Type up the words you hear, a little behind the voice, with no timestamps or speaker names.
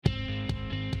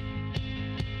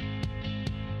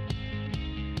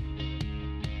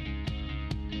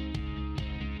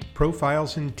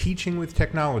Profiles in Teaching with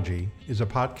Technology is a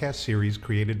podcast series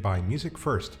created by Music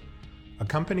First, a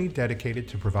company dedicated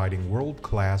to providing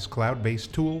world-class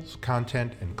cloud-based tools,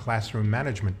 content, and classroom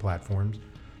management platforms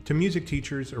to music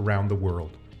teachers around the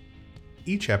world.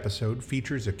 Each episode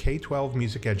features a K-12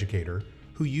 music educator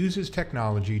who uses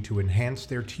technology to enhance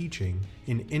their teaching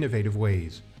in innovative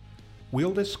ways.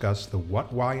 We'll discuss the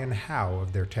what, why, and how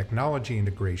of their technology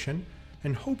integration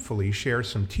and hopefully share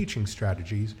some teaching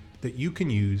strategies that you can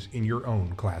use in your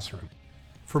own classroom.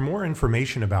 For more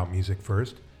information about Music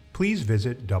First, please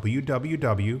visit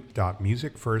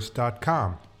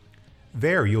www.musicfirst.com.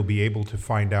 There you'll be able to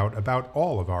find out about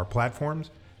all of our platforms,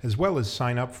 as well as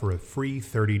sign up for a free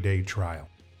 30-day trial.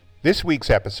 This week's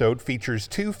episode features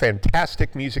two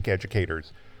fantastic music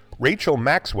educators. Rachel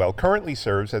Maxwell currently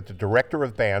serves as the Director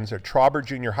of Bands at Trauber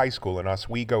Junior High School in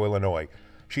Oswego, Illinois.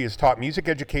 She has taught music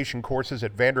education courses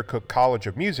at Vandercook College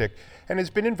of Music and has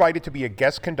been invited to be a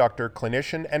guest conductor,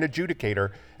 clinician, and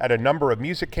adjudicator at a number of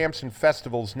music camps and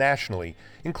festivals nationally,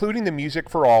 including the Music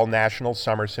for All National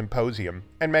Summer Symposium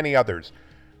and many others.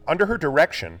 Under her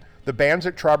direction, the bands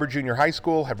at Trauber Junior High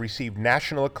School have received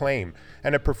national acclaim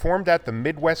and have performed at the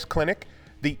Midwest Clinic,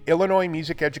 the Illinois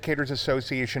Music Educators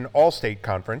Association All-State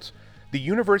Conference, the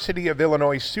University of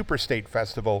Illinois Superstate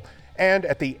Festival, and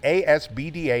at the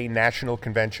ASBDA National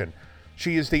Convention.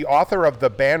 She is the author of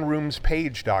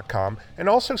thebandroomspage.com and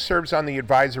also serves on the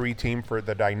advisory team for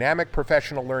the dynamic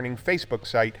professional learning Facebook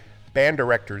site Band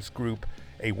Directors Group,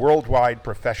 a worldwide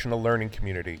professional learning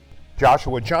community.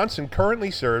 Joshua Johnson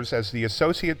currently serves as the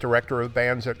Associate Director of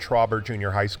Bands at Trauber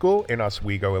Junior High School in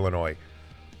Oswego, Illinois.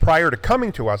 Prior to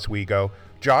coming to Oswego,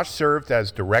 Josh served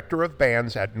as Director of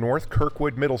Bands at North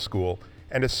Kirkwood Middle School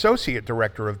and Associate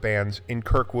Director of Bands in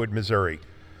Kirkwood, Missouri.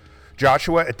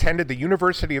 Joshua attended the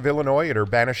University of Illinois at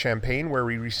Urbana-Champaign, where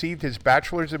he received his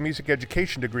Bachelor's of Music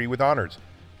Education degree with honors.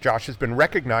 Josh has been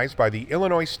recognized by the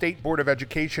Illinois State Board of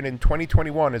Education in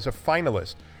 2021 as a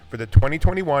finalist for the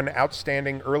 2021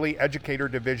 Outstanding Early Educator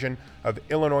Division of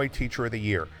Illinois Teacher of the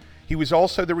Year. He was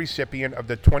also the recipient of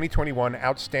the 2021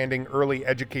 Outstanding Early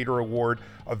Educator Award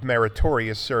of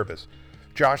Meritorious Service.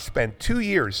 Josh spent 2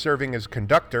 years serving as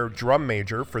conductor, drum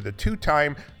major for the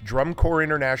two-time Drum Corps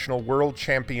International World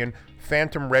Champion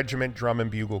Phantom Regiment Drum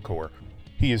and Bugle Corps.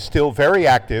 He is still very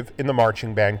active in the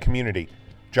marching band community.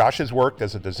 Josh has worked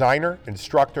as a designer,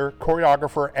 instructor,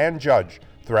 choreographer, and judge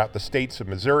throughout the states of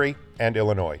Missouri and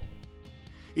Illinois.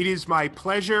 It is my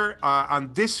pleasure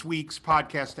on this week's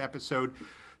podcast episode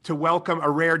to welcome a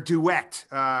rare duet.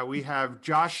 We have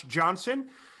Josh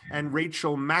Johnson and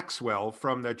Rachel Maxwell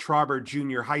from the Trauber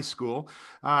Junior High School.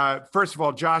 First of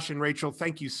all, Josh and Rachel,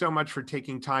 thank you so much for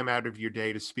taking time out of your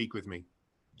day to speak with me.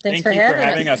 Thank you for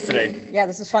having us today. Yeah,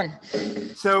 this is fun.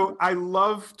 So I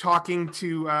love talking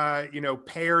to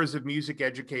pairs of music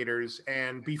educators.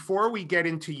 And before we get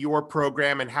into your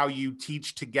program and how you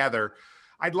teach together,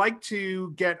 I'd like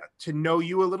to get to know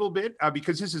you a little bit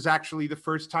because this is actually the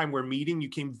first time we're meeting. You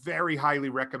came very highly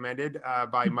recommended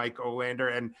by Mike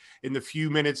Olander. And in the few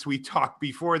minutes we talked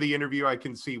before the interview, I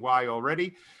can see why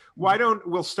already.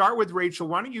 We'll start with Rachel.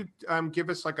 Why don't you give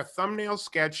us like a thumbnail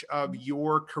sketch of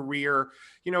your career,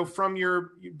 from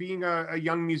your being a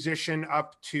young musician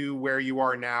up to where you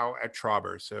are now at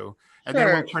Trauber. And then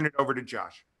we'll turn it over to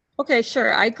Josh. Okay,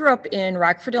 sure. I grew up in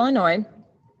Rockford, Illinois.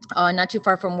 Not too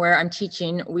far from where I'm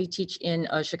teaching. We teach in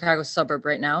a Chicago suburb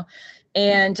right now.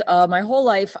 And my whole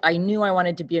life, I knew I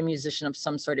wanted to be a musician of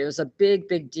some sort. It was a big,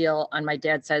 big deal on my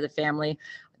dad's side of the family.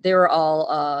 They were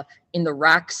all in the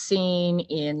rock scene,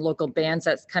 in local bands,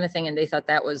 that kind of thing. And they thought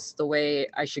that was the way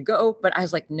I should go. But I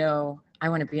was like, no, I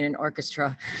want to be in an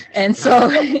orchestra. And so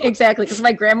exactly, because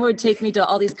my grandma would take me to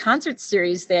all these concert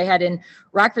series they had in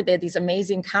Rockford. They had these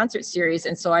amazing concert series.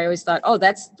 And so I always thought, oh,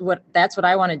 that's what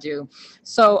I want to do.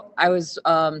 So I was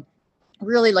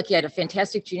really lucky. I had a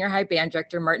fantastic junior high band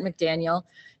director, Martin McDaniel.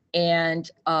 And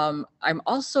I'm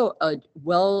also a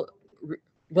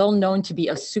well known to be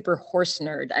a super horse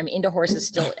nerd. I'm into horses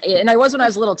still, and I was when I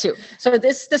was little too. So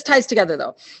this ties together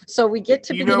though. So we get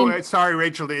to sorry,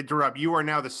 Rachel, to interrupt. You are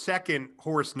now the second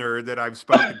horse nerd that I've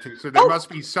spoken to. So there must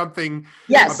be something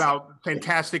about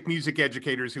fantastic music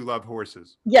educators who love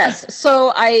horses. Yes.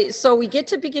 So we get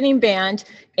to beginning band,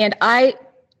 and I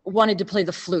wanted to play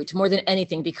the flute more than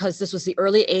anything because this was the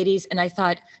early 80s, and I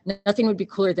thought nothing would be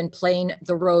cooler than playing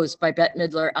The Rose by Bette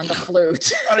Midler on the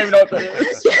flute. I don't even know what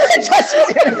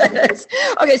that is.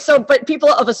 Okay, but people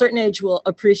of a certain age will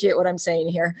appreciate what I'm saying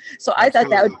here. So I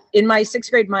thought that would, in my sixth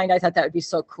grade mind, I thought that would be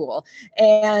so cool.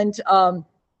 And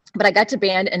but I got to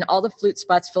band and all the flute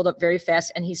spots filled up very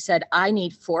fast. And he said, I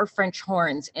need 4 French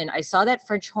horns. And I saw that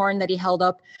French horn that he held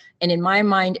up. And in my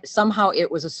mind, somehow it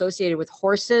was associated with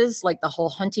horses, like the whole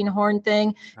hunting horn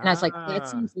thing. And I was like, that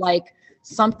seems like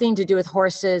something to do with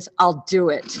horses. I'll do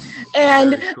it.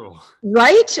 And cool.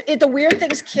 Right? The weird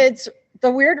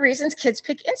reasons kids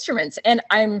pick instruments. And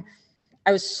I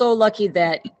was so lucky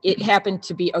that it happened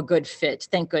to be a good fit.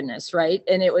 Thank goodness. Right.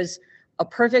 And it was a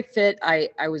perfect fit.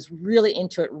 I was really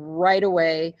into it right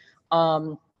away.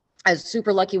 I was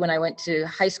super lucky when I went to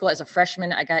high school as a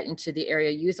freshman. I got into the area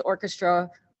youth orchestra,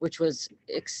 which was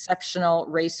exceptional.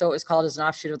 RASO, it was called, as an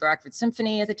offshoot of the Rockford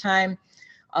Symphony at the time.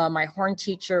 My horn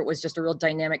teacher was just a real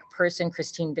dynamic person,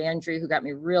 Christine Bandry, who got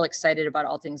me real excited about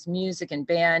all things music and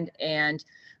band. And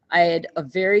I had a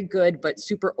very good but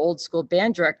super old school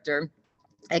band director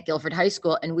at Guilford High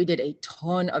School, and we did a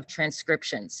ton of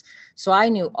transcriptions. So I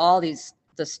knew all the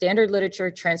standard literature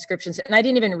transcriptions, and I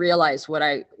didn't even realize what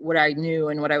I knew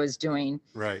and what I was doing.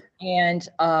 Right. And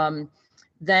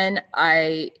then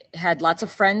I had lots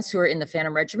of friends who were in the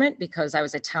Phantom Regiment because I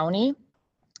was a townie,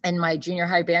 and my junior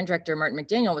high band director, Martin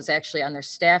McDaniel, was actually on their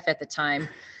staff at the time.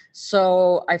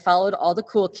 So I followed all the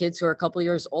cool kids who are a couple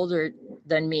years older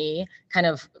than me, kind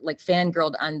of like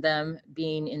fangirled on them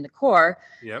being in the Corps.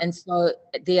 Yep. And so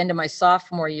at the end of my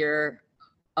sophomore year,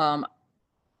 after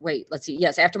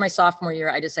my sophomore year,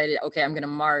 I decided, okay, I'm going to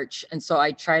march. And so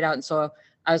I tried out. And so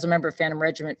I was a member of Phantom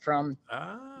Regiment from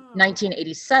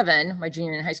 1987, my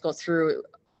junior year in high school, through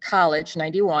college,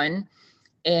 91.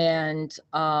 And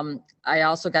I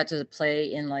also got to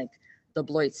play in like the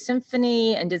Beloit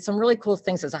Symphony and did some really cool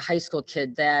things as a high school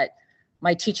kid that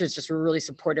my teachers just were really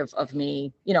supportive of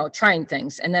me, trying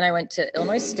things. And then I went to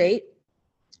Illinois State.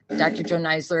 Dr. Joe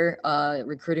Neisler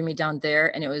recruited me down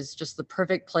there, and it was just the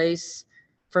perfect place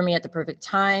for me at the perfect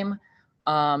time.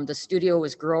 The studio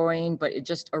was growing, but it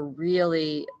just a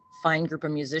really fine group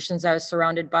of musicians I was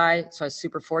surrounded by. So I was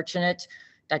super fortunate.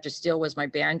 Dr. Steele was my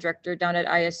band director down at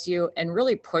ISU and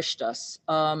really pushed us.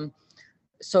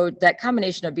 So that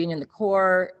combination of being in the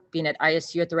Corps, being at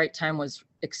ISU at the right time was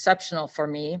exceptional for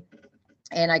me.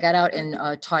 And I got out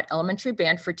and taught elementary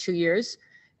band for 2 years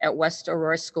at West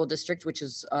Aurora School District, which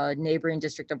is a neighboring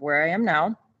district of where I am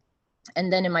now.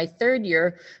 And then in my 3rd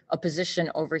year, a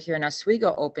position over here in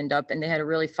Oswego opened up, and they had a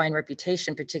really fine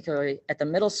reputation, particularly at the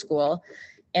middle school.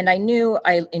 And I knew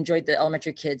I enjoyed the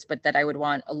elementary kids, but that I would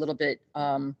want a little bit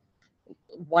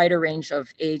wider range of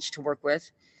age to work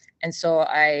with. And so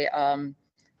I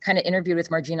kind of interviewed with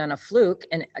Margina on a fluke,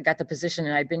 and I got the position,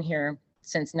 and I've been here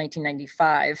since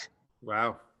 1995.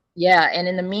 Wow. Yeah. And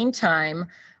in the meantime,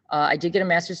 I did get a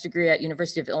master's degree at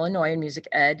University of Illinois in music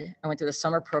ed. I went through the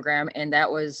summer program, and that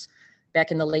was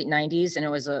back in the late 90s. And it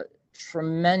was a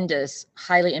tremendous,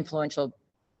 highly influential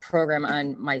program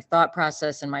on my thought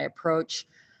process and my approach.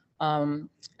 And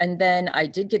then I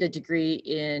did get a degree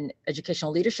in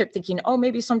educational leadership, thinking, oh,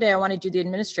 maybe someday I want to do the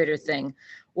administrator thing.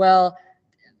 Well,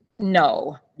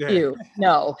 no.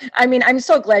 No. I mean, I'm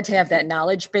so glad to have that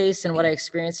knowledge base and what I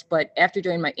experienced. But after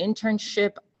doing my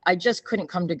internship, I just couldn't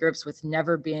come to grips with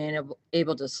never being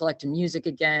able to select music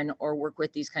again or work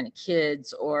with these kind of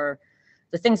kids or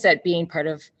the things that being part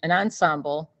of an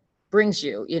ensemble brings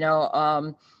you,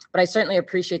 but I certainly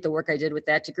appreciate the work I did with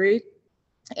that degree.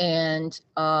 And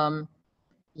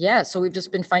so we've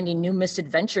just been finding new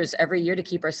misadventures every year to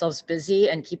keep ourselves busy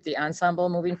and keep the ensemble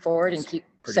moving forward and keep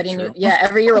setting new. Yeah,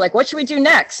 every year we're like, what should we do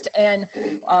next? And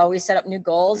we set up new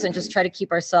goals and just try to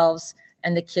keep ourselves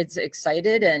and the kids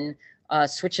excited and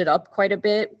switch it up quite a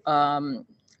bit.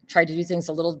 Try to do things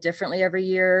a little differently every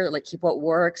year, like keep what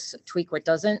works, tweak what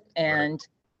doesn't. And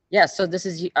so this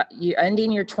is you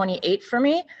ending year 28 for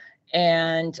me.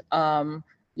 And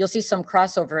you'll see some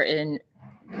crossover in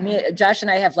me. Josh and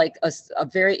I have like a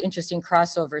very interesting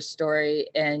crossover story.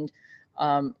 And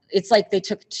it's like they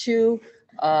took 2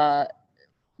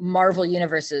 Marvel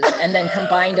universes and then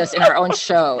combined us in our own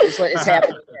show is what is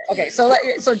happening here. Okay,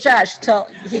 so Josh,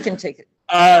 he can take it.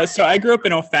 So I grew up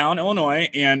in O'Fallon, Illinois,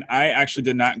 and I actually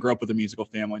did not grow up with a musical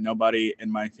family. Nobody in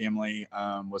my family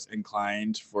was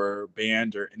inclined for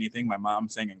band or anything. My mom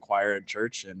sang in choir at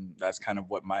church, and that's kind of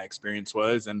what my experience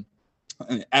was. And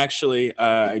actually,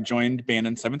 I joined band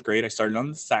in 7th grade. I started on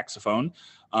the saxophone.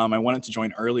 I wanted to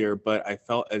join earlier, but I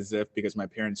felt as if because my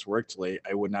parents worked late,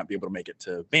 I would not be able to make it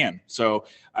to band. So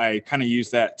I kind of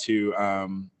used that to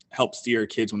help steer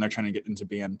kids when they're trying to get into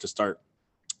band to start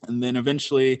And then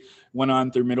eventually went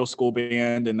on through middle school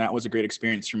band, and that was a great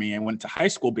experience for me. I went to high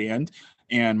school band,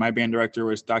 and my band director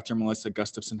was Dr. Melissa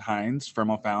Gustafson Hines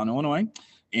from O'Fallon, Illinois.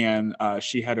 And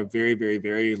she had a very, very,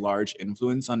 very large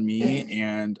influence on me.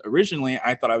 And originally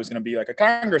I thought I was going to be like a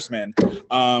congressman.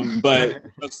 But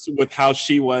with how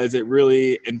she was, it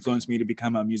really influenced me to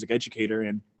become a music educator.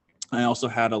 And I also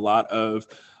had a lot of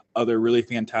other really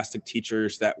fantastic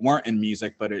teachers that weren't in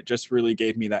music, but it just really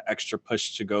gave me that extra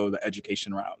push to go the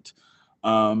education route.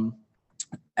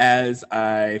 As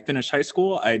I finished high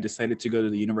school, I decided to go to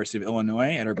the University of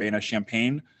Illinois at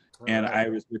Urbana-Champaign. And I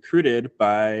was recruited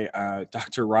by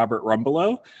Dr. Robert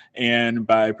Rumbelow and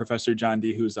by Professor John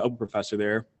D., who's the Open professor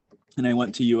there. And I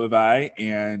went to U of I,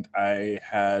 and I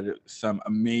had some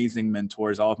amazing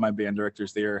mentors. All of my band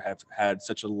directors there have had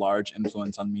such a large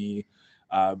influence on me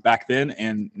back then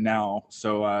and now.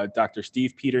 So Dr.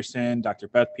 Steve Peterson, Dr.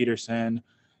 Beth Peterson,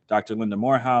 Dr. Linda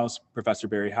Morehouse, Professor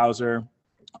Barry Hauser,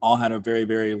 all had a very,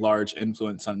 very large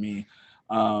influence on me.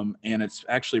 And it's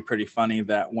actually pretty funny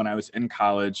that when I was in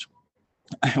college,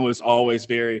 I was always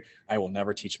I will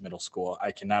never teach middle school.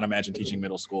 I cannot imagine teaching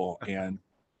middle school. And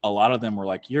a lot of them were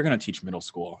like, you're going to teach middle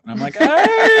school. And I'm like,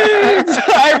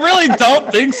 I really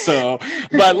don't think so.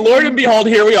 But Lord and behold,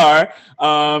 here we are.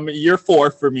 Year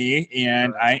 4 for me.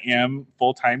 And I am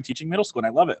full-time teaching middle school, and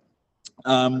I love it.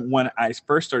 When I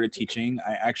first started teaching,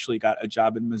 I actually got a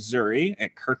job in Missouri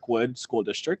at Kirkwood School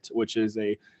District, which is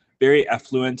a very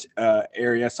affluent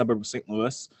area, suburb of St.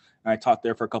 Louis. I taught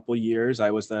there for a couple of years.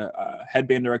 I was the head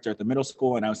band director at the middle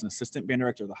school, and I was an assistant band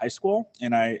director at the high school.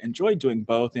 And I enjoyed doing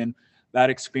both. And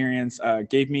that experience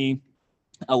gave me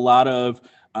a lot of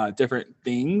different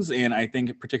things. And I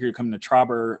think particularly coming to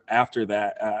Trauber after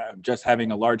that, just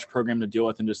having a large program to deal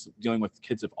with and just dealing with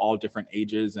kids of all different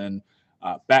ages and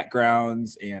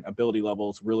backgrounds and ability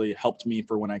levels really helped me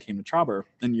for when I came to Trauber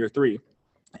in year 3.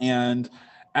 And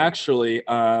actually,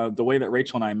 the way that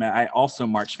Rachel and I met, I also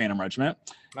marched Phantom Regiment.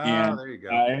 And there you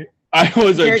go. I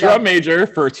was a drum major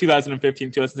for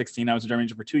 2015, 2016. I was a drum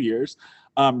major for 2 years.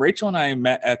 Rachel and I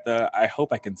met at I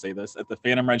hope I can say this, at the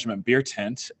Phantom Regiment beer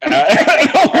tent one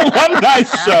night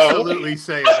show. Absolutely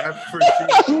say that for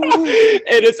sure.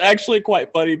 It is actually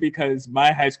quite funny because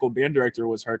my high school band director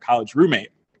was her college roommate.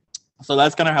 So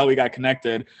that's kind of how we got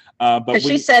connected. But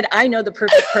she said, I know the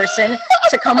perfect person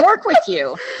to come work with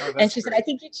you. And she said, I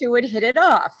think you two would hit it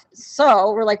off.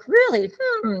 So we're like, really?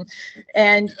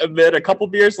 And then a couple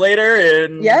beers later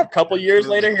and a couple years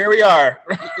later, here we are,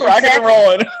 rocking and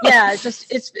rolling. Yeah,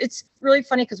 it's really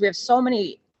funny because we have so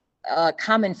many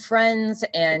common friends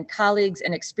and colleagues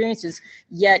and experiences,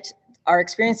 yet our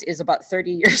experience is about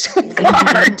 30 years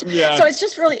apart. Yeah. So it's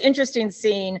just really interesting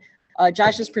seeing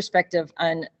Josh's perspective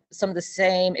on some of the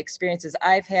same experiences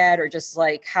I've had, or just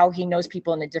like how he knows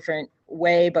people in a different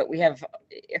way, but we have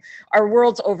our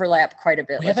worlds overlap quite a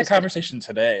bit. We had a conversation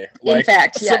today. In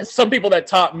fact, yes. Some people that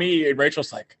taught me, and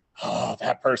Rachel's like, oh,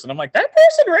 that person. I'm like, that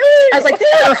person really? I was like, they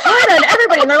are hard on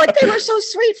everybody. And they're like, they were so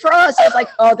sweet for us. I was like,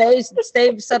 oh,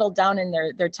 they've settled down in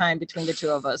their time between the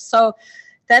two of us. So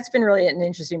that's been really an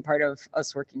interesting part of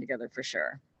us working together for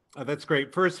sure. That's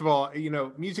great. First of all,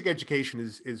 music education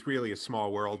is really a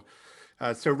small world.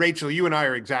 So Rachel, you and I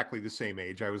are exactly the same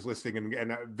age. I was listening,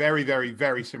 and a very, very,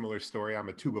 very similar story. I'm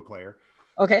a tuba player.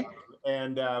 Okay.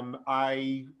 And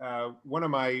one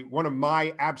of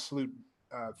my absolute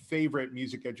favorite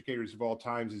music educators of all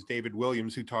times is David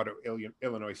Williams, who taught at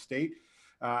Illinois State.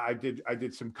 I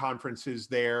did some conferences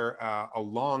there a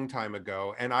long time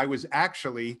ago, and I was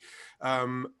actually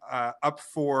up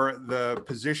for the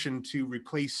position to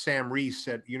replace Sam Reese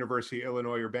at University of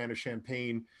Illinois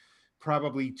Urbana-Champaign,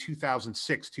 probably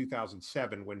 2006,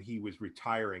 2007, when he was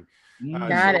retiring.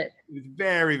 Got it.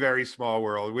 Very, very small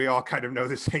world. We all kind of know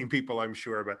the same people, I'm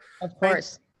sure. But of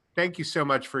course. Thank you so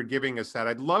much for giving us that.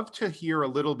 I'd love to hear a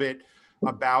little bit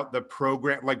about the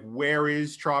program, like where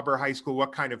is Trauber High School,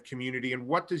 what kind of community, and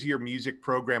what does your music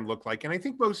program look like? And I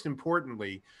think most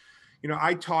importantly,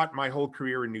 I taught my whole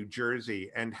career in New Jersey,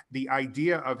 and the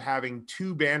idea of having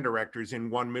 2 band directors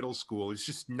in one middle school is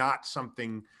just not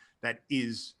something that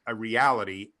is a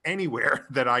reality anywhere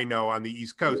that I know on the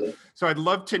East Coast. So I'd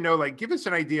love to know, give us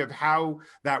an idea of how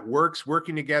that works,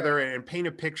 working together, and paint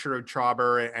a picture of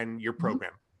Trauber and your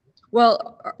program.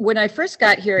 Well, when I first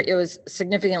got here, it was a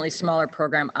significantly smaller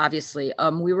program, obviously.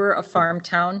 We were a farm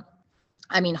town.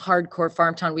 I mean, hardcore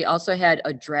farm town. We also had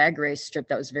a drag race strip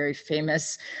that was very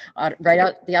famous right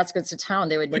out the outskirts of town.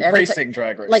 They would racing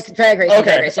drag race. Like drag racing. Okay.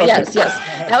 Drag racing. Yes.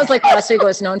 That was like what Oswego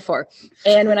was known for.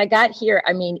 And when I got here,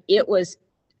 I mean, it was,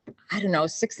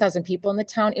 6,000 people in the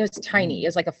town. It was tiny. It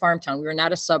was like a farm town. We were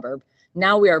not a suburb.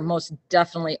 Now we are most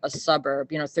definitely a suburb,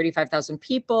 35,000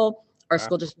 people. Our Wow.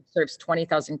 school district serves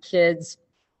 20,000 kids.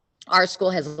 Our school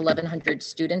has 1,100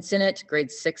 students in it,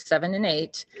 grades 6, 7, and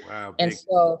 8. Wow. And Big.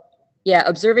 so, yeah,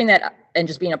 observing that and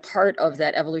just being a part of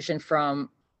that evolution from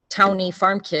towny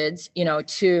farm kids,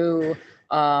 to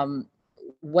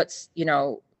what's,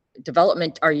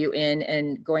 development are you in,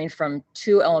 and going from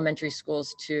 2 elementary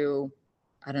schools to,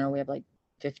 I don't know, we have like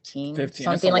 15 15,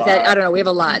 something that's a like that. lot. I don't know. We have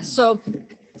a lot. So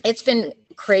it's been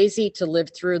crazy to live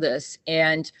through this.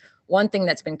 And one thing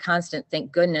that's been constant,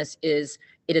 thank goodness, is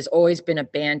it has always been a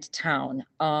band town.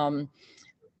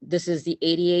 This is the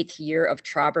 88th year of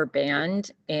Trauber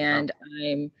Band, and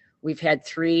we've had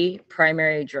 3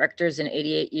 primary directors in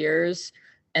 88 years.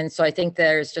 And so I think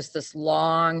there's just this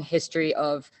long history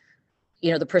of,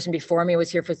 the person before me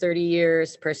was here for 30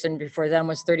 years, the person before them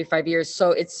was 35 years.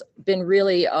 So it's been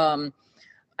really, I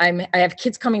have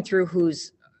kids coming through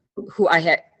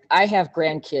I have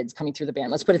grandkids coming through the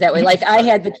band. Let's put it that way. Like I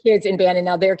had the kids in band and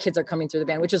now their kids are coming through the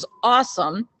band, which is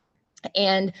awesome.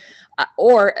 And,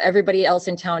 or everybody else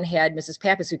in town had Mrs.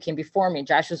 Pappas who came before me.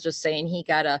 Josh was just saying he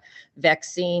got a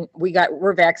vaccine.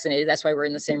 We're vaccinated. That's why we're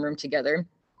in the same room together.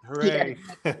 Hooray.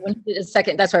 When he did his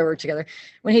second, that's why we're together.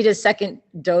 When he did his second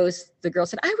dose, the girl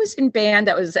said, I was in band.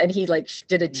 And he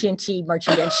did a TNT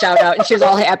marching band shout out and she was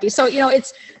all happy. So,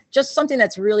 it's just something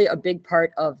that's really a big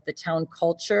part of the town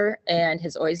culture and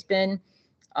has always been.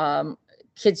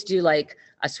 Kids do like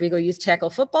Oswego youth tackle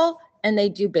football and they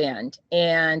do band.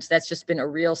 And that's just been a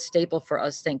real staple for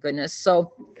us. Thank goodness.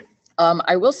 So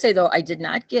I will say though, I did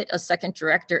not get a second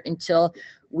director until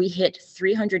we hit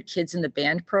 300 kids in the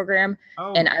band program.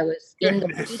 Oh, and I was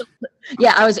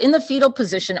I was in the fetal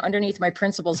position underneath my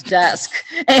principal's desk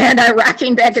and I'm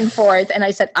rocking back and forth. And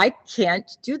I said, I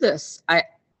can't do this.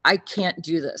 I can't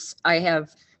do this. I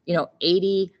have,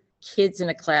 80 kids in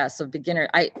a class of beginner.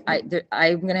 I'm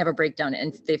going to have a breakdown.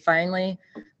 And they finally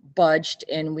budged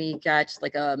and we got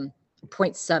like a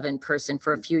 0.7 person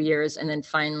for a few years. And then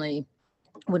finally,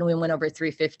 when we went over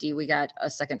 350, we got a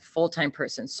second full-time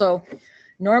person. So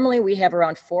normally we have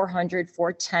around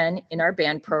 410 in our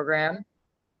band program.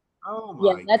 Oh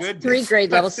my that's goodness. 3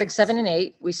 grade levels, 6, 7, and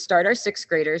 8. We start our 6th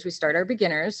graders. We start our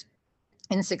beginners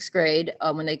in 6th grade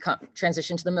when they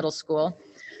transition to the middle school.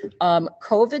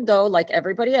 COVID though, like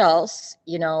everybody else,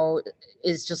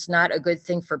 is just not a good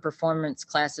thing for performance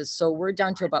classes. So we're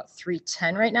down to about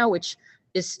 310 right now, which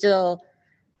is still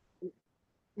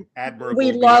admirable.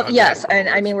 We love, yes. And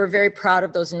I mean, we're very proud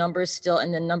of those numbers still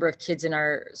and the number of kids in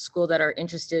our school that are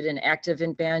interested and active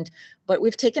in band. But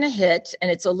we've taken a hit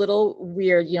and it's a little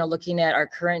weird, looking at our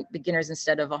current beginners,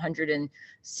 instead of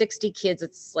 160 kids,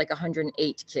 it's like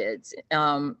 108 kids.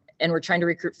 And we're trying to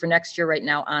recruit for next year right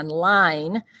now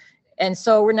online. And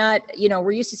so we're not,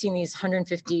 we're used to seeing these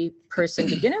 150 person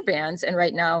beginner bands. And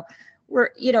right now we're,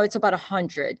 it's about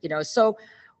 100, so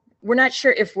we're not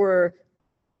sure if we're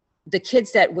the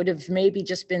kids that would have maybe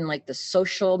just been like the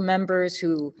social members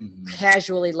who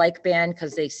casually like band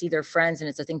because they see their friends and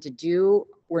it's a thing to do.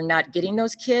 We're not getting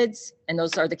those kids. And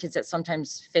those are the kids that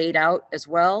sometimes fade out as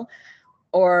well.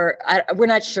 Or we're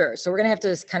not sure. So we're going to have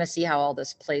to kind of see how all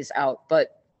this plays out.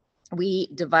 But we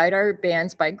divide our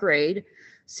bands by grade,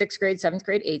 6th grade, 7th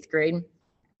grade, 8th grade.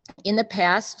 In the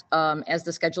past, as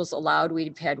the schedules allowed,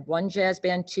 we've had 1 jazz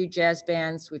band, 2 jazz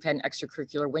bands. We've had an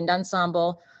extracurricular wind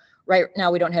ensemble. Right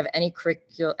now, we don't have any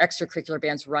extracurricular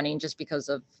bands running just because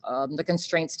of the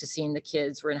constraints to seeing the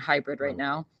kids. We're in hybrid right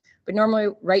now. But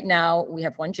normally, right now, we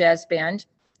have 1 jazz band.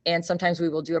 And sometimes we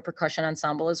will do a percussion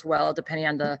ensemble as well, depending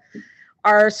on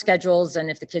our schedules and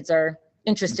if the kids are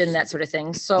interested in that sort of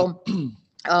thing. So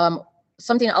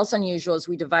something else unusual is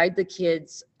we divide the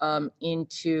kids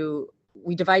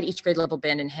we divide each grade level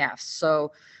band in half.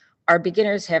 So our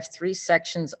beginners have 3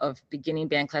 sections of beginning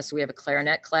band class. So we have a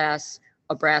clarinet class,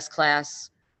 a brass class,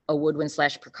 a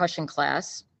woodwind/percussion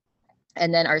class.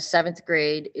 And then our 7th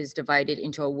grade is divided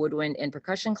into a woodwind and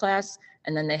percussion class.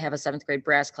 And then they have a 7th grade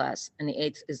brass class. And the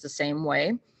 8th is the same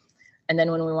way. And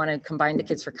then when we want to combine the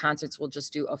kids for concerts, we'll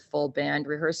just do a full band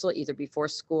rehearsal, either before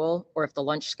school or if the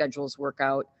lunch schedules work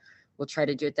out, we'll try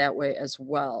to do it that way as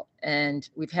well. And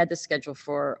we've had this schedule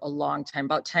for a long time,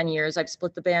 about 10 years. I've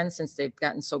split the band since they've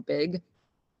gotten so big.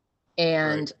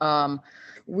 And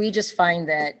we just find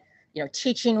that,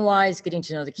 teaching wise, getting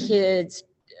to know the kids,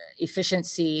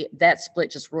 efficiency, that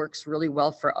split just works really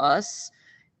well for us.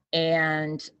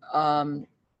 And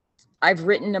I've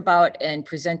written about and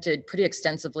presented pretty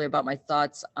extensively about my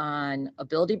thoughts on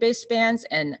ability-based bands,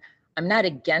 and I'm not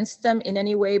against them in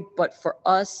any way, but for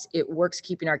us, it works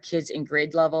keeping our kids in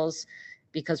grade levels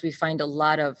because we find a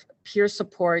lot of peer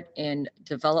support and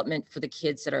development for the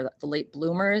kids that are the late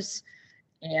bloomers.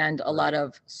 and a lot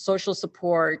of social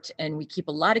support. And we keep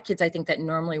a lot of kids, I think, that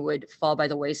normally would fall by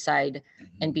the wayside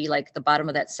and be like the bottom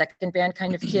of that second band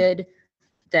kind of kid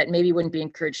that maybe wouldn't be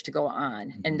encouraged to go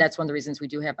on. And that's one of the reasons we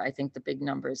do have, I think, the big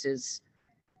numbers is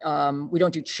we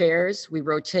don't do chairs, we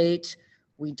rotate,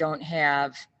 we don't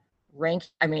have rank.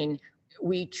 I mean,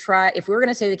 we try, if we were going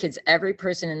to say to the kids, every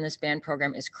person in this band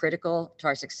program is critical to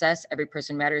our success, every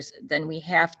person matters, then we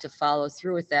have to follow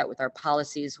through with that, with our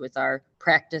policies, with our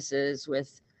practices,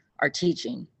 with our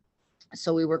teaching.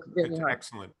 So we work really hard.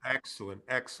 Excellent.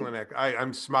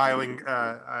 I'm smiling.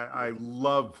 I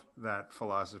love that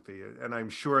philosophy. And I'm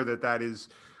sure that is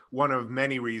one of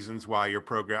many reasons why your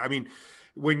program, I mean,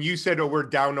 when you said, oh, we're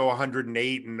down to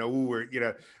 108 and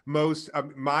we're,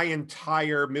 my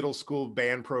entire middle school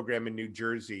band program in New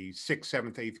Jersey, 6th,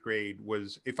 7th, 8th grade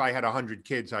was, if I had 100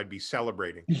 kids, I'd be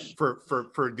celebrating for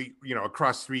the,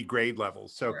 across 3 grade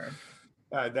levels. So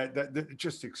that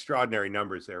just extraordinary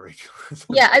numbers there, Rachel.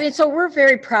 Yeah. I mean, so we're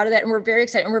very proud of that and we're very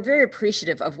excited and we're very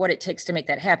appreciative of what it takes to make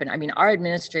that happen. I mean, our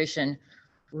administration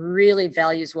really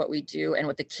values what we do and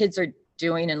what the kids are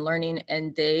doing and learning,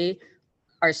 and they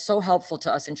are so helpful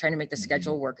to us in trying to make the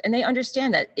schedule work. And they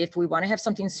understand that if we want to have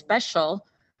something special,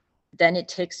 then it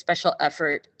takes special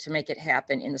effort to make it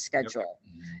happen in the schedule.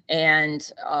 Yep.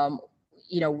 And,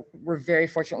 we're very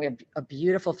fortunate. We have a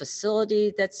beautiful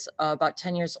facility that's about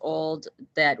 10 years old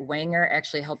that Wanger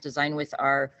actually helped design with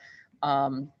our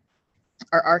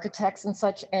architects and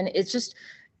such. And it's just,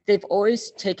 they've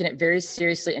always taken it very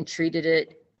seriously and treated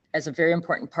it as a very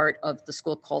important part of the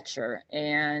school culture.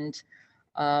 And,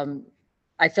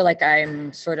 I feel like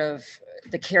I'm sort of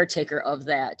the caretaker of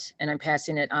that and I'm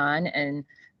passing it on. And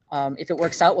if it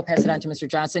works out, we'll pass it on to Mr.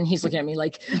 Johnson. He's looking at me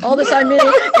like, all this on me.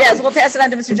 Yes, we'll pass it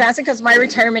on to Mr. Johnson because my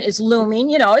retirement is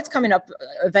looming. It's coming up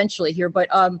eventually here. But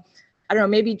I don't know,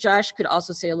 maybe Josh could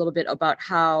also say a little bit about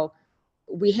how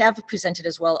we have presented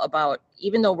as well about,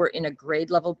 even though we're in a grade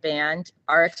level band,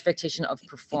 our expectation of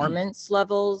performance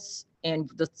levels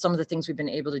and some of the things we've been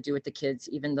able to do with the kids,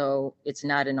 even though it's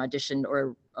not an auditioned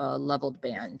or leveled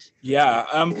band. Yeah.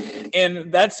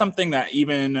 And that's something that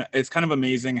it's kind of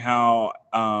amazing how,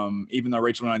 even though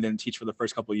Rachel and I didn't teach for the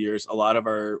first couple of years, a lot of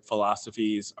our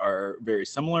philosophies are very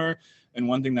similar. And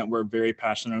one thing that we're very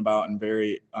passionate about and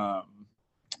very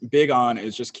big on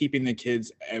is just keeping the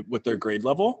kids with their grade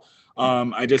level.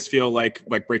 I just feel like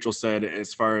Rachel said,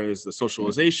 as far as the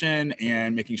socialization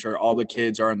and making sure all the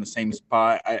kids are in the same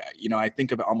spot, I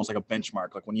think of it almost like a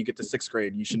benchmark. Like when you get to 6th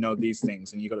grade, you should know these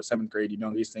things, and you go to 7th grade, you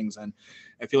know these things. And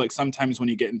I feel like sometimes when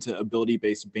you get into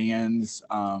ability-based bands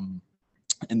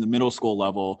in the middle school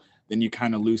level, then you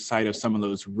kind of lose sight of some of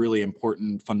those really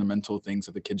important fundamental things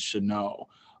that the kids should know.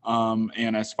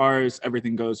 And as far as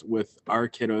everything goes with our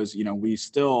kiddos, we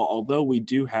still, although we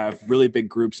do have really big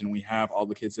groups and we have all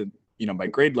the kids in, by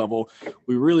grade level,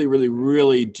 we really, really,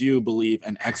 really do believe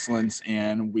in excellence,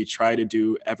 and we try to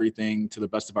do everything to the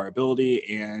best of our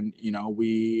ability. And,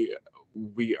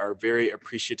 we are very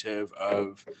appreciative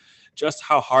of just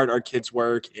how hard our kids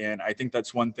work. And I think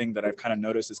that's one thing that I've kind of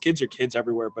noticed is kids are kids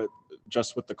everywhere, but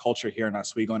just with the culture here in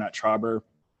Oswego and at Trauber,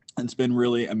 it's been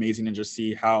really amazing to just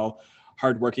see how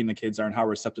hardworking the kids are and how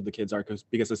receptive the kids are,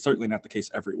 because it's certainly not the case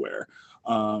everywhere.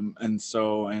 And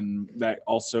that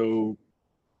also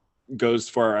goes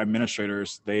for our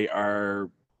administrators. They are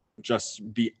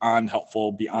just beyond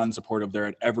helpful, beyond supportive. They're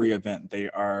at every event. They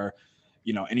are,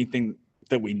 anything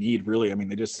that we need, really. I mean,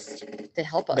 they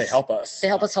help us. They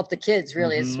help us help the kids,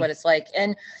 really, is what it's like.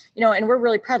 And, and we're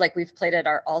really proud. Like, we've played at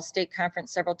our all-state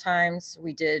conference several times.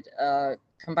 We did a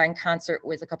combined concert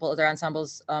with a couple other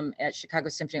ensembles at Chicago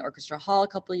Symphony Orchestra Hall a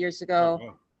couple of years ago. Oh,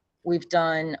 wow. We've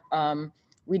done,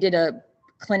 we did a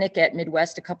clinic at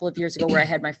Midwest a couple of years ago where I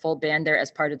had my full band there as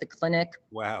part of the clinic.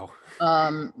 Wow.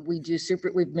 We've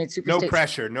made super.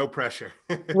 No pressure.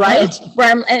 Right.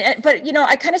 But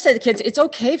I kind of say to the kids, it's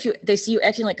okay if they see you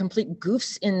acting like complete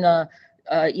goofs in the,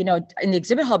 in the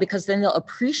exhibit hall, because then they'll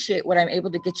appreciate what I'm able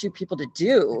to get you people to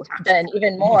do then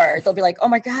even more. They'll be like, oh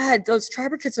my God, those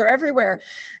Trauber kids are everywhere.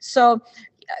 So,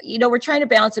 we're trying to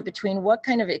balance it between what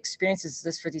kind of experience is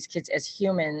this for these kids as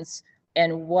humans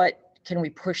and what can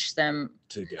we push them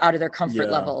out of their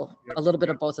comfort level, a little bit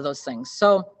of both of those things.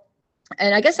 So,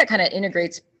 and I guess that kind of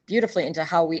integrates beautifully into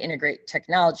how we integrate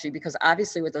technology, because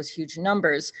obviously with those huge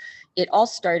numbers, it all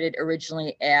started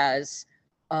originally as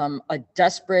a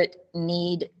desperate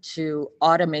need to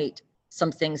automate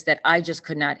some things that I just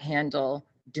could not handle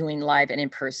doing live and in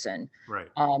person. Right.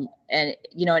 And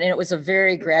it was a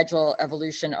very gradual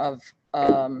evolution of,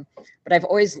 but I've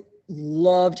always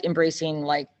loved embracing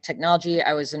like technology.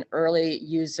 I was an early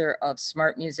user of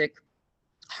smart music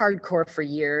hardcore for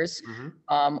years.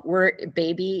 We're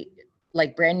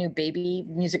brand new baby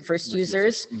music first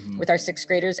users with our 6th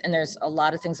graders. And there's a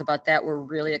lot of things about that we're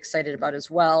really excited about as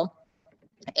well.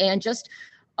 And just,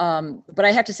 but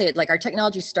I have to say, like, our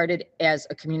technology started as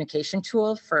a communication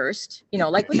tool first,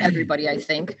 like with everybody, I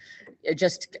think,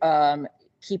 just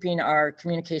keeping our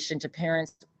communication to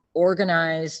parents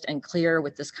organized and clear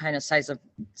with this kind of size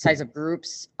of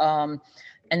groups. And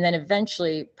then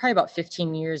eventually, probably about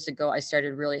 15 years ago, I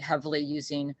started really heavily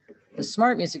using the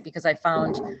smart music because I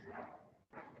found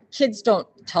kids don't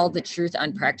tell the truth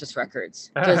on practice records.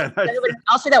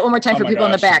 I'll say that one more time for people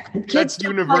in the back. Kids That's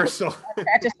universal.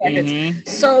 Practice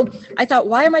records. So I thought,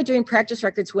 why am I doing practice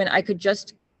records when I could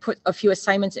just put a few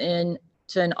assignments in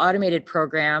to an automated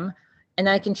program, and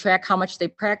I can track how much they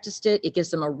practiced it. It gives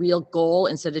them a real goal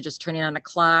instead of just turning on a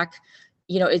clock.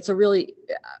 It's a really,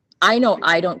 I know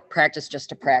I don't practice just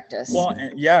to practice. Well,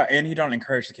 and you don't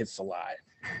encourage the kids to lie.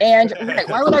 And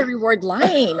why would I reward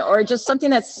lying or just something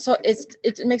that's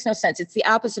it makes no sense. It's the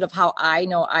opposite of how I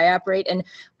know I operate. And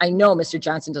I know Mr.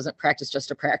 Johnson doesn't practice just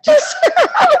to practice.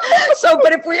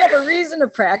 But if we have a reason to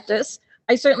practice,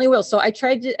 I certainly will. So I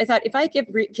thought if I give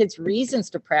kids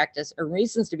reasons to practice or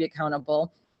reasons to be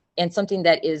accountable and something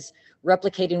that is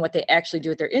replicating what they actually do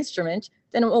with their instrument,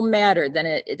 then it will matter. Then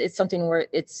it's something where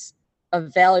it's a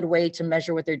valid way to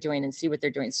measure what they're doing and see what they're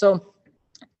doing. So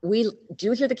we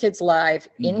do hear the kids live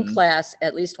in class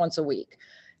at least once a week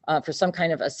for some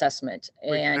kind of assessment.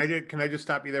 And can I just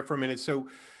stop you there for a minute? So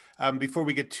before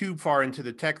we get too far into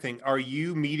the tech thing, are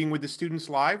you meeting with the students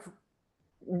live?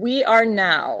 We are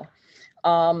now.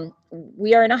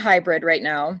 We are in a hybrid right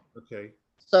now. Okay.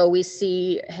 So we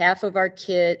see a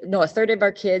third of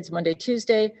our kids Monday,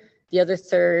 Tuesday, the other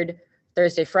third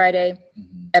Thursday, Friday,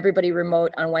 everybody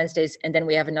remote on Wednesdays. And then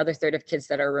we have another third of kids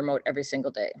that are remote every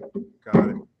single day.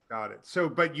 Got it. So,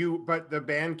 but the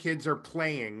band kids are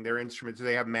playing their instruments. Do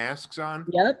they have masks on?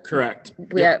 Yep. Correct.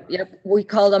 We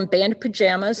call them band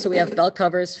pajamas. So we have bell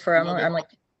covers for them.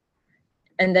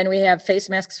 And then we have face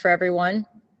masks for everyone.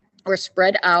 We're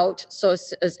spread out. So,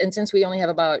 and since we only have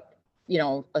about,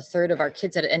 a third of our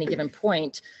kids at any given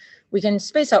point, we can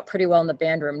space out pretty well in the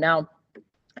band room. Now,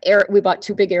 we bought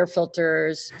 2 big air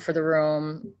filters for the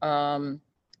room.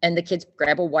 And the kids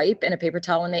grab a wipe and a paper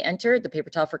towel when they enter. The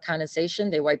paper towel for condensation,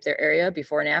 they wipe their area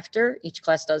before and after. Each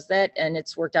class does that, and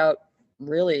it's worked out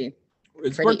really.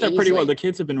 It's worked out pretty well. The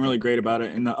kids have been really great about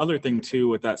it. And the other thing too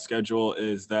with that schedule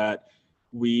is that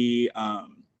we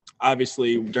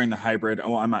obviously during the hybrid,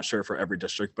 I'm not sure for every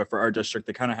district, but for our district,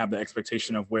 they kind of have the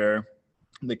expectation of where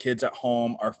the kids at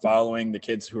home are following the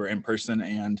kids who are in person,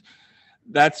 and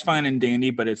that's fine and dandy,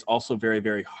 but it's also very,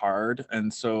 very hard.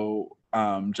 And so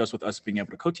just with us being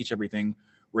able to co-teach everything,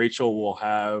 Rachel will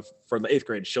have, for the 8th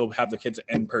grade, she'll have the kids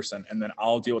in person, and then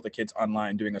I'll deal with the kids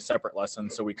online doing a separate lesson.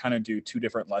 So we kind of do 2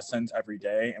 different lessons every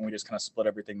day, and we just kind of split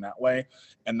everything that way.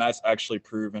 And that's actually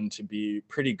proven to be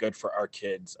pretty good for our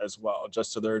kids as well,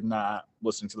 just so they're not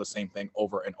listening to the same thing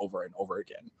over and over and over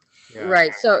again. Yeah.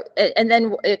 Right. So, and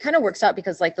then it kind of works out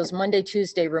because like those Monday,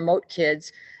 Tuesday remote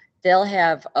kids, they'll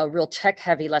have a real tech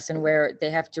heavy lesson where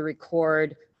they have to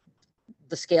record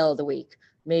the scale of the week,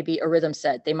 maybe a rhythm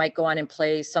set. They might go on and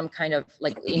play some kind of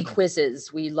like in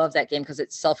quizzes. We love that game because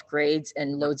it self grades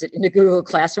and loads it into Google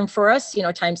Classroom for us,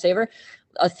 time saver,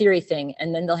 a theory thing.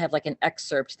 And then they'll have like an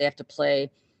excerpt they have to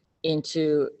play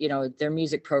into, their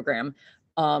music program.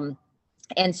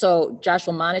 And so Josh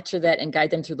will monitor that and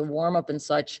guide them through the warm up and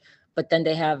such. But then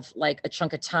they have like a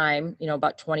chunk of time,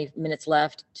 about 20 minutes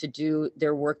left to do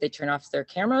their work. They turn off their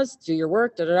cameras, do your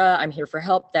work, I'm here for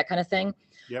help, that kind of thing.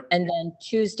 Yep. And then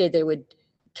Tuesday they would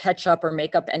catch up or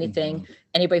make up anything.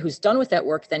 Anybody who's done with that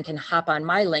work then can hop on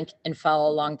my link and follow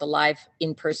along the live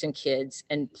in-person kids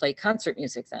and play concert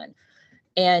music then.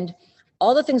 And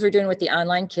all the things we're doing with the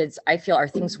online kids, I feel are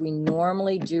things we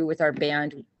normally do with our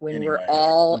band when we're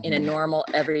all in a normal,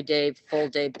 everyday, full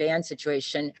day band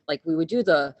situation. Like we would do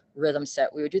the rhythm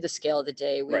set, we would do the scale of the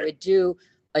day, we would do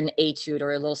an etude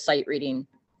or a little sight reading,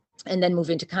 and then move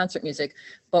into concert music.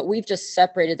 But we've just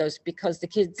separated those because the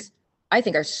kids, I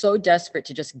think, are so desperate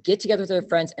to just get together with their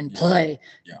friends and play.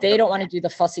 They don't want to do the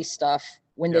fussy stuff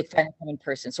when they finally come in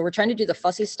person. So we're trying to do the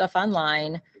fussy stuff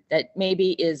online that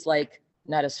maybe is like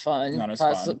not as fun,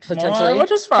 potentially, which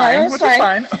is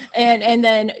fine. And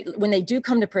then when they do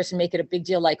come to person, make it a big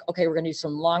deal. Like, okay, we're going to do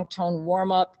some long tone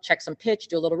warm up, check some pitch,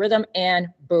 do a little rhythm, and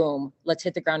boom, let's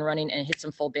hit the ground running and hit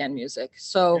some full band music.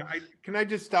 So can I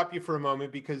just stop you for a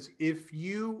moment? Because if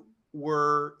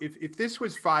this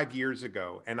was 5 years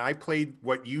ago and I played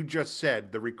what you just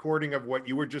said, the recording of what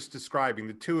you were just describing,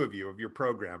 the 2 of you of your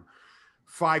program,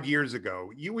 5 years ago,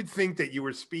 you would think that you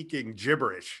were speaking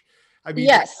gibberish. I mean,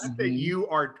 Yes. the fact that you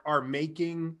are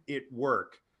making it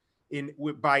work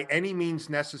by any means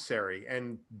necessary,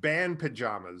 and band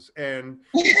pajamas and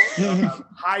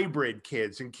hybrid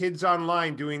kids and kids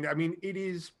online doing, I mean, it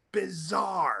is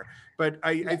bizarre. But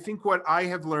I think what I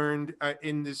have learned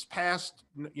in this past,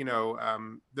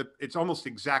 it's almost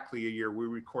exactly a year. We're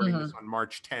recording this on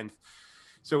March 10th.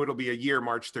 So it'll be a year,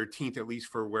 March 13th, at least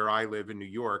for where I live in New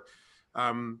York.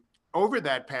 Over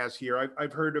that past year,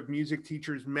 I've heard of music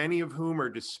teachers, many of whom are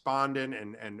despondent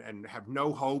and have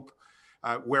no hope.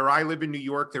 Where I live in New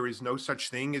York, there is no such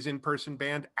thing as in-person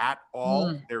band at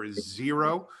all. There is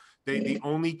zero. The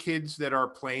only kids that are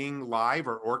playing live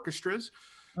are orchestras,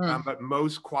 but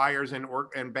most choirs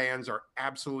and bands are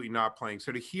absolutely not playing.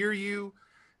 So to hear you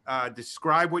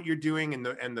describe what you're doing and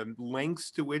the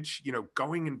lengths to which,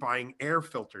 going and buying air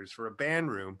filters for a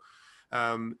band room,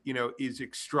 is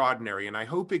extraordinary. And I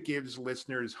hope it gives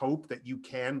listeners hope that you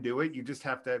can do it. You just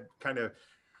have to kind of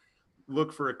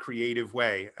look for a creative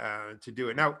way to do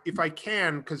it. Now, if I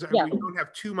can, because we don't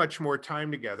have too much more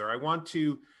time together, I want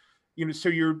to, so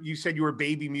you said you were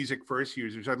baby Music First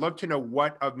users. I'd love to know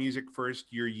what of Music First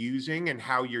you're using and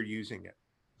how you're using it.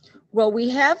 Well, we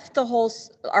have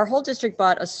our whole district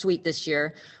bought a suite this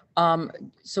year.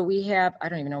 So we have, I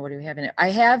don't even know what do we have in it. I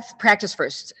have Practice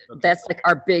First. Okay. That's like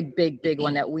our big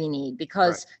one that we need,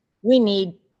 because we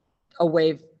need a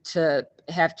way to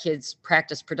have kids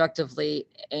practice productively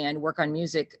and work on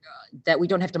music that we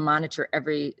don't have to monitor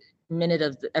every minute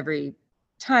of every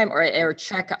time or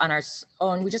check on our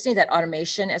own. We just need that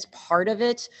automation as part of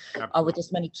it with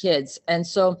this many kids. And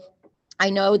so I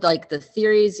know like the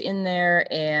theories in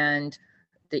there and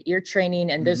the ear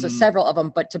training, and there's several of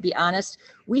them, but to be honest,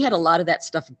 we had a lot of that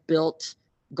stuff built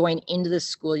going into the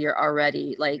school year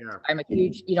already. Like I'm a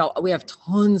huge, we have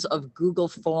tons of Google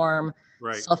form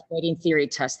self-grading theory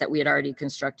tests that we had already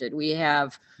constructed. We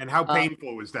have. And how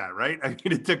painful was that, right? I mean,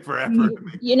 it took forever.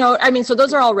 So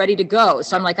those are all ready to go.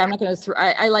 So I'm like, I'm not going to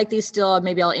I like these still,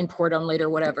 maybe I'll import them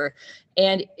later, whatever.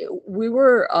 And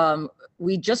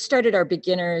we just started our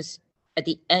beginners at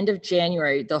the end of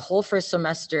January. The whole first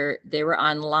semester, they were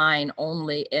online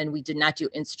only, and we did not do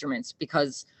instruments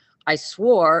because I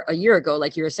swore a year ago,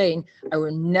 like you were saying, I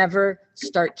will never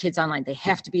start kids online. They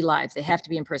have to be live. They have to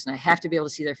be in person. I have to be able to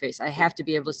see their face. I have to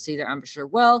be able to see their embouchure.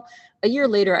 Well, a year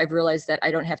later, I've realized that I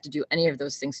don't have to do any of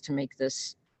those things to make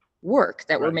this work,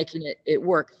 that we're making it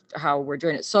work how we're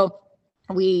doing it. So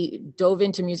we dove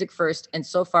into Music First, and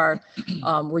so far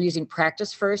we're using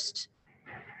Practice First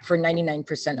for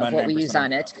 99% of what we use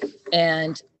on it.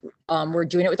 And we're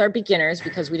doing it with our beginners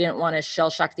because we didn't want to shell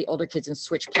shock the older kids and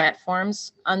switch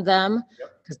platforms on them,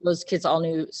 because those kids all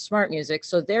knew Smart Music.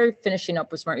 So they're finishing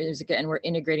up with Smart Music, and we're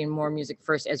integrating more Music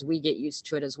First as we get used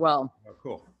to it as well. Oh,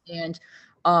 cool. And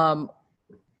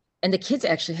the kids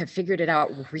actually have figured it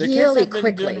out really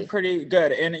quickly. Doing pretty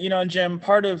good. And, Jim,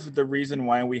 part of the reason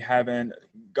why we haven't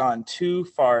gone too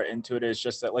far into it is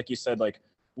just that, like you said, like,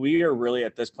 we are really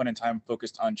at this point in time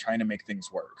focused on trying to make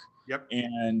things work. Yep.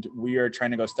 And we are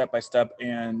trying to go step by step.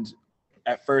 And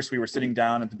at first we were sitting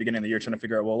down at the beginning of the year trying to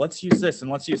figure out, well, let's use this and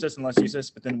let's use this and let's use this.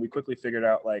 But then we quickly figured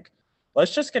out, like,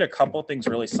 let's just get a couple things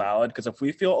really solid, because if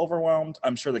we feel overwhelmed,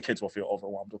 I'm sure the kids will feel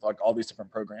overwhelmed with like all these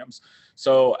different programs.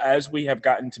 So as we have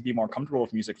gotten to be more comfortable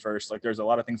with Music First, like there's a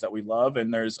lot of things that we love,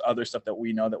 and there's other stuff that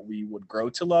we know that we would grow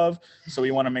to love. So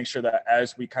we want to make sure that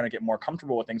as we kind of get more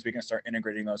comfortable with things, we can start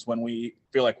integrating those when we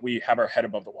feel like we have our head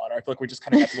above the water. I feel like we just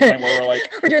kind of got to the point where we're like,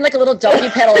 we're doing like a little doggy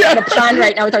paddle in a pond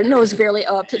right now with our nose barely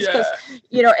up. It's because,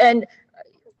 and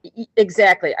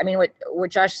exactly. I mean, what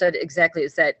Josh said exactly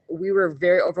is that we were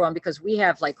very overwhelmed because we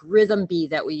have like Rhythm Bee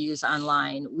that we use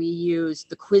online. We use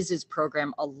the quizzes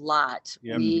program a lot.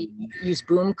 Yep. We use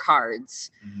Boom Cards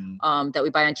that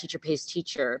we buy on Teacher Pays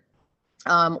Teacher.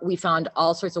 We found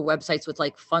all sorts of websites with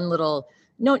like fun little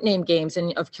note name games.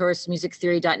 And of course,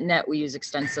 musictheory.net we use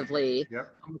extensively,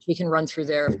 which we can run through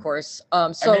there, of course.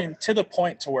 I mean, to the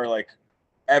point to where like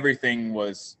everything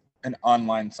was an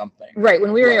online something. Right.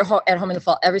 When we were at home in the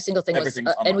fall, every single thing was,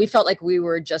 and we felt like we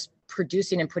were just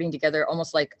producing and putting together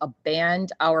almost like a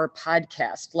band hour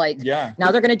podcast. Like,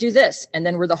 now they're going to do this. And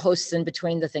then we're the hosts in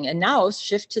between the thing. And now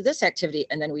shift to this activity.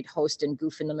 And then we'd host and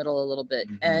goof in the middle a little bit.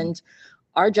 And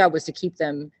our job was to keep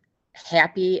them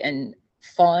happy and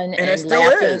fun and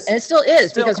laughing. And it still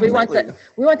is, because we want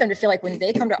them to feel like when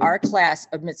they come to our class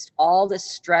amidst all this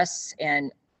stress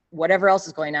and whatever else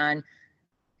is going on,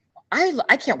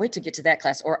 I can't wait to get to that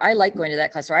class, or I like going to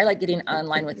that class, or I like getting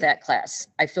online with that class.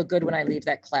 I feel good when I leave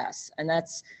that class. And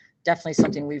that's definitely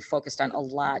something we've focused on a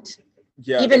lot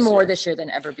Yeah, even more this year than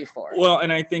ever before. Well,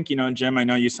 and I think, Jim, I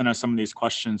know you sent us some of these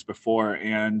questions before,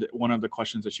 and one of the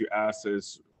questions that you asked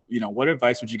is, what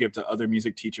advice would you give to other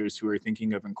music teachers who are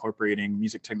thinking of incorporating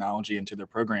music technology into their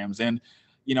programs? And,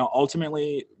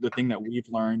 ultimately, the thing that we've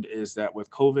learned is that with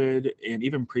COVID and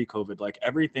even pre-COVID, like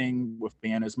everything with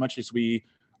band, as much as we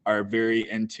are very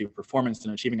into performance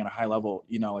and achieving at a high level,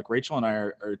 like Rachel and I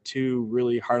are two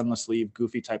really hard on the sleeve,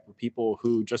 goofy type of people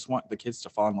who just want the kids to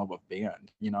fall in love with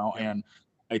band, and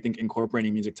I think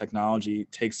incorporating music technology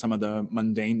takes some of the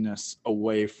mundaneness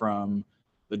away from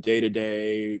the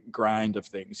day-to-day grind of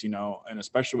things, and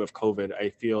especially with COVID,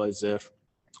 I feel as if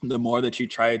the more that you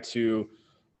try to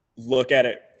look at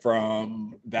it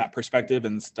from that perspective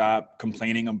and stop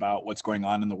complaining about what's going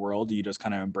on in the world, you just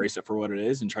kind of embrace it for what it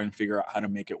is and try and figure out how to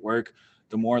make it work,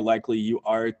 the more likely you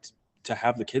are to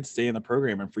have the kids stay in the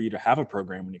program and for you to have a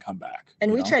program when you come back.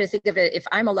 And we try to think of it, if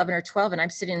I'm 11 or 12 and I'm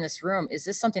sitting in this room, is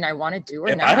this something I want to do or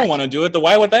if not? I don't want to do it, then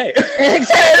why would they?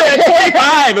 Exactly. At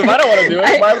 25, if I don't want to do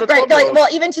it, why would a 12-year-old? Well,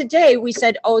 even today we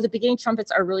said, the beginning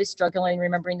trumpets are really struggling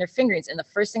remembering their fingerings. And the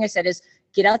first thing I said is,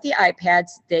 get out the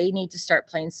iPads. They need to start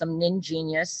playing some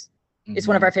Ninjenius. It's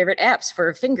one of our favorite apps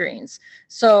for fingerings.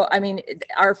 So, I mean,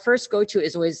 our first go-to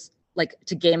is always like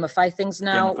to gamify things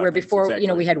now, where before,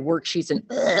 exactly. We had worksheets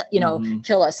and,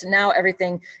 kill us. And now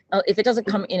everything, if it doesn't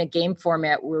come in a game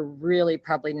format, we're really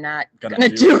probably not going to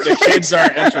do it. The kids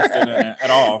aren't interested in it at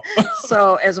all.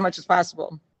 So as much as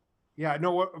possible. Yeah,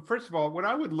 no, first of all, what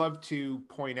I would love to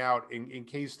point out in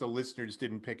case the listeners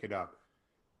didn't pick it up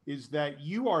is that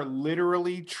you are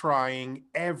literally trying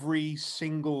every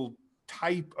single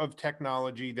type of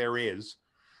technology there is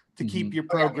to keep your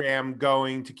program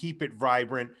going, to keep it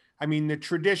vibrant. I mean, the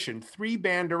tradition, 3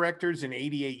 band directors in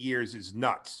 88 years is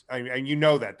nuts. And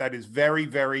that is very,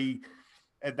 very,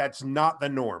 that's not the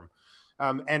norm.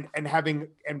 And having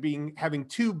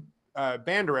 2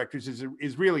 band directors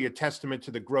is really a testament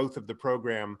to the growth of the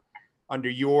program under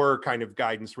your kind of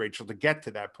guidance, Rachel, to get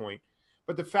to that point.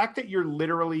 But the fact that you're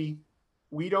literally,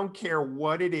 we don't care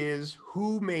what it is,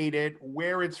 who made it,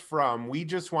 where it's from. We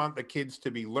just want the kids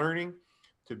to be learning,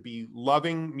 to be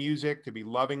loving music, to be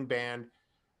loving band.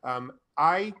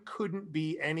 I couldn't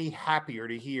be any happier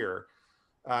to hear,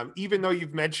 even though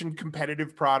you've mentioned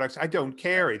competitive products, I don't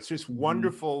care. It's just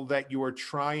wonderful that you are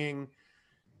trying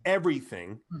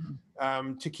everything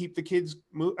to keep the kids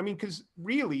move. I mean, because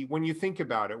really, when you think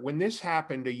about it, when this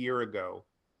happened a year ago,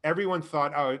 everyone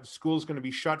thought, school's going to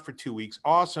be shut for 2 weeks.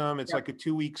 Awesome. It's like a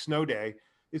 2-week snow day.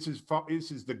 This is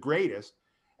the greatest.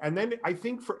 And then I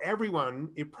think for everyone,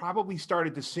 it probably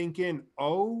started to sink in.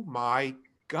 Oh my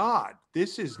God,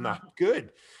 this is not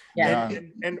good. Yeah.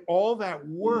 And all that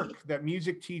work that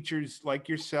music teachers like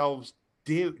yourselves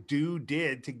did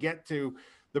to get to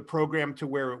the program to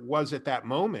where it was at that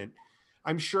moment,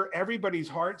 I'm sure everybody's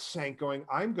heart sank going,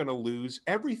 I'm going to lose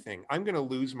everything. I'm going to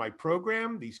lose my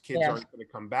program. These kids aren't going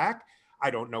to come back.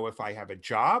 I don't know if I have a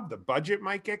job. The budget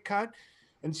might get cut.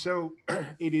 And so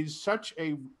it is such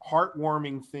a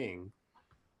heartwarming thing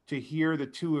to hear the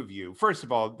 2 of you. First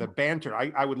of all, the banter.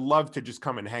 I would love to just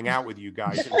come and hang out with you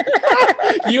guys.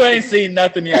 You ain't seen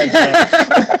nothing yet.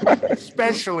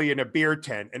 Especially in a beer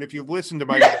tent. And if you've listened to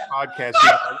my other podcast,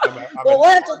 I'm a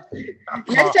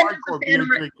hardcore beer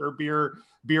drinker,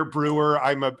 beer brewer.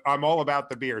 I'm all about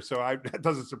the beer. So that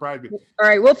doesn't surprise me. All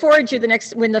right. We'll forward you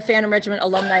when the Phantom Regiment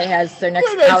alumni has their next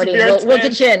outing. We'll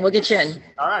get you in. We'll get you in.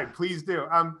 All right. Please do.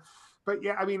 But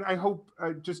yeah, I mean, I hope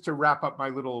just to wrap up my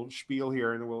little spiel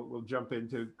here, and we'll jump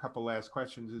into a couple last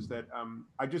questions, is that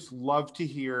I just love to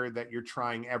hear that you're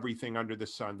trying everything under the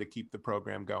sun to keep the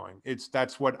program going.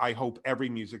 That's what I hope every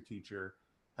music teacher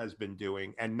has been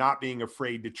doing, and not being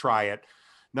afraid to try it,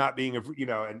 not being,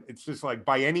 and it's just like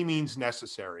by any means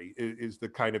necessary is the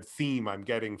kind of theme I'm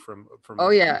getting from.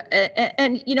 Oh yeah,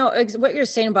 and what you're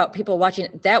saying about people watching,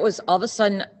 that was all of a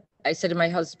sudden. I said to my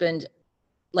husband,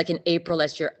 like in April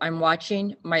last year, I'm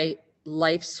watching my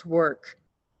life's work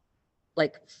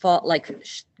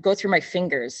go through my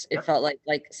fingers. It felt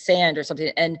like sand or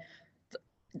something. And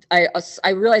I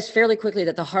realized fairly quickly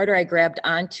that the harder I grabbed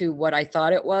onto what I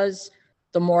thought it was,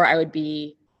 the more I would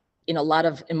be in a lot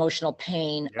of emotional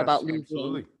pain about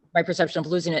losing my perception of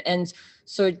losing it. And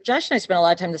so Josh and I spent a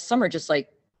lot of time this summer just like,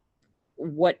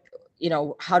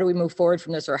 how do we move forward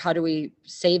from this, or how do we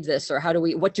save this, or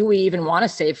what do we even want to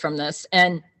save from this?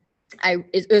 And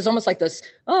it was almost like this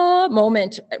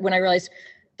moment when I realized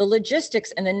the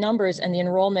logistics and the numbers and the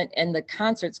enrollment and the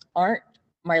concerts aren't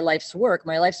my life's work.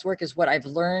 My life's work is what I've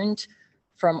learned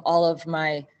from all of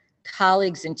my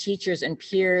colleagues and teachers and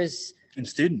peers and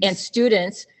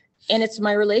students. And it's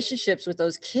my relationships with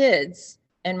those kids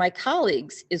and my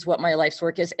colleagues is what my life's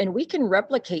work is. And we can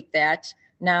replicate that.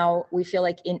 Now we feel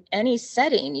like in any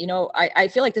setting, I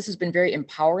feel like this has been very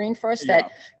empowering for us,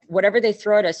 that whatever they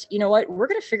throw at us, you know what, we're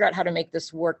going to figure out how to make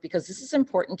this work, because this is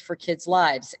important for kids'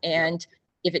 lives. And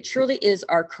if it truly is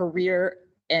our career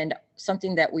and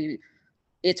something that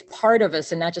it's part of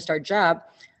us and not just our job,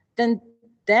 then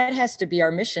that has to be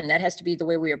our mission. That has to be the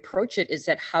way we approach it, is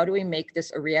that how do we make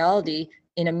this a reality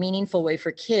in a meaningful way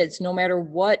for kids, no matter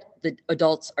what the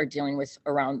adults are dealing with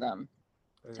around them.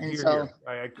 And so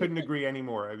I couldn't agree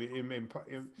anymore.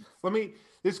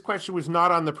 This question was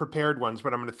not on the prepared ones,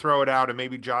 but I'm going to throw it out, and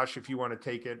maybe Josh, if you want to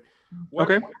take it.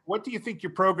 What do you think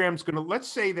your program's going to, let's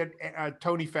say that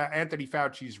Anthony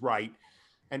Fauci's right,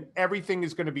 and everything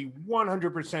is going to be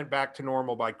 100% back to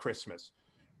normal by Christmas,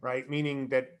 right? Meaning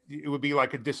that it would be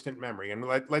like a distant memory, and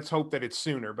let's hope that it's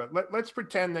sooner, but let's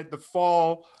pretend that the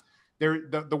fall,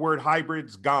 the word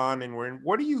hybrid's gone, and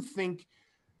what do you think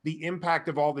the impact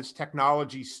of all this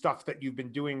technology stuff that you've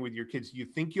been doing with your kids? Do you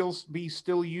think you'll be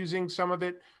still using some of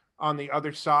it on the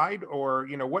other side? Or,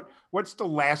 what's the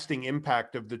lasting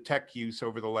impact of the tech use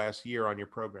over the last year on your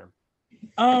program?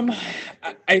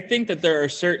 I think that there are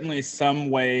certainly some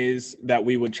ways that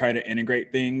we would try to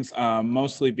integrate things,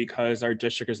 mostly because our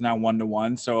district is now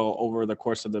 1-to-1. So over the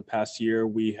course of the past year,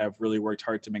 we have really worked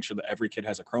hard to make sure that every kid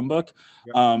has a Chromebook.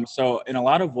 Yep. So in a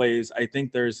lot of ways, I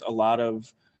think there's a lot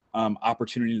of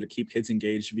opportunity to keep kids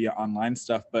engaged via online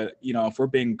stuff. But, if we're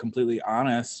being completely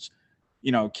honest,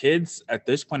 kids at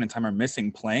this point in time are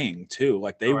missing playing too.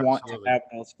 Like they want to have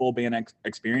those full band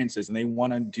experiences, and they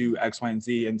want to do X, Y, and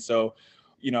Z. And so,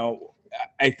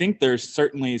 I think there's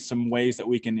certainly some ways that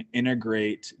we can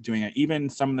integrate doing it. Even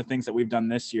some of the things that we've done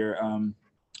this year,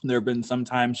 there have been some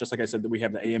times, just like I said, that we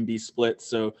have the A and B split.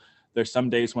 So there's some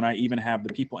days when I even have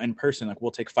the people in person, like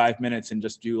we'll take 5 minutes and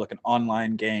just do like an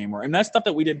online game, and that's stuff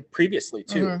that we did previously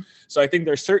too. Mm-hmm. So I think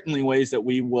there's certainly ways that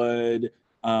we would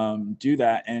do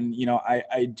that. And,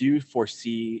 I do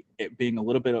foresee it being a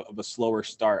little bit of a slower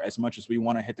start. As much as we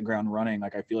want to hit the ground running,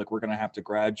 like I feel like we're going to have to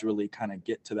gradually kind of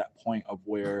get to that point of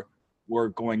where we're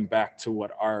going back to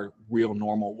what our real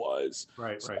normal was.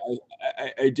 Right. So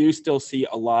I do still see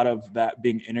a lot of that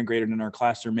being integrated in our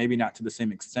classroom, maybe not to the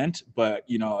same extent, but,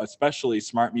 especially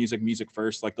smart music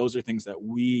first, like those are things that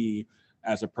we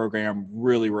as a program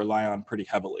really rely on pretty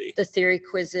heavily. The theory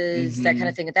quizzes, that kind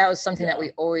of thing. That was something that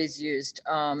we always used.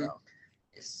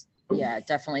 Yeah,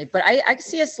 definitely. But I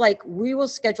see us like, we will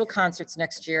schedule concerts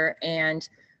next year, and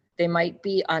they might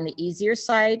be on the easier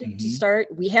side to start.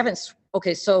 We haven't.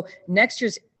 Okay, so next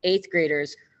year's 8th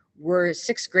graders were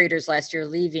 6th graders last year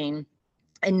leaving,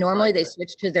 and normally they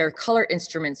switch to their color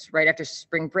instruments right after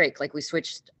spring break. Like we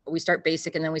start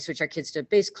basic, and then we switch our kids to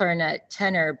bass, clarinet,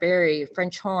 tenor, bari,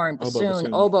 French horn,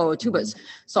 bassoon, oboe, tubas.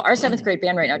 So our 7th grade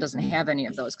band right now doesn't have any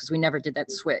of those because we never did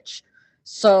that switch.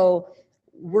 So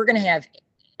we're going to have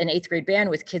an 8th grade band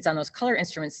with kids on those color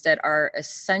instruments that are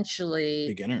essentially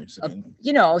beginners,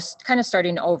 kind of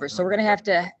starting over. So we're going to have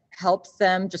to help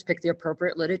them just pick the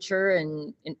appropriate literature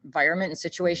and environment and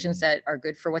situations that are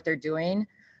good for what they're doing.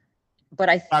 But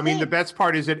I mean, the best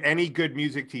part is that any good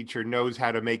music teacher knows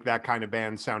how to make that kind of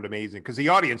band sound amazing, because the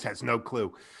audience has no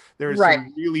clue. There's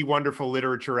some really wonderful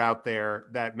literature out there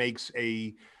that makes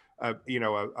an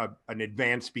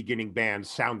advanced beginning band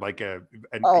sound like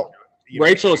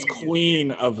Rachel is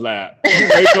queen of that.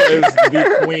 Rachel is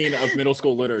the queen of middle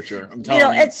school literature. I'm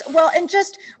telling you.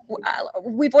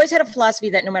 We've always had a philosophy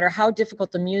that no matter how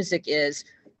difficult the music is,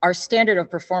 our standard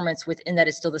of performance within that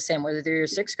is still the same. Whether they're your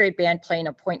 6th grade band playing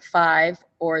a 0.5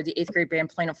 or the 8th grade band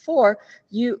playing a 4,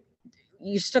 you're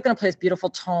still going to play this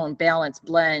beautiful tone, balance,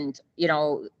 blend,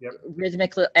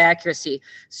 rhythmic accuracy.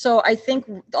 So I think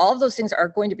all of those things are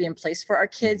going to be in place for our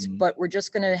kids, but we're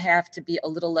just going to have to be a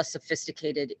little less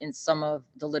sophisticated in some of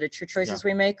the literature choices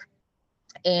we make.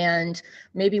 And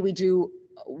maybe we do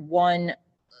one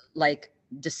like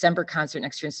December concert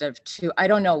next year instead of 2. I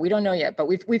don't know. We don't know yet, but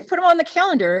we've put them on the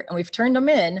calendar and we've turned them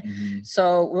in.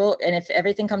 So and if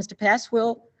everything comes to pass,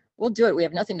 we'll do it. We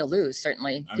have nothing to lose.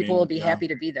 Certainly people will be happy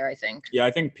to be there, I think. Yeah.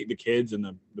 I think the kids and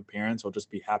the parents will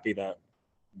just be happy that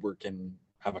we can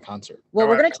have a concert. Well,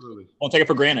 we'll take it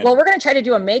for granted. Well, we're going to try to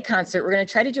do a May concert. We're going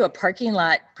to try to do a parking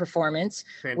lot performance.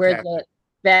 Fantastic. Where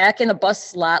back in the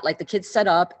bus lot, like the kids set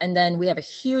up, and then we have a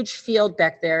huge field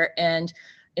back there, and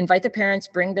invite the parents,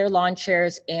 bring their lawn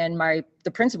chairs. And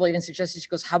the principal even suggested, she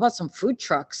goes, how about some food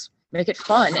trucks? Make it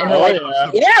fun. And we're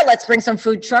let's bring some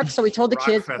food trucks. So we told the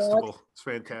kids. Festival. It's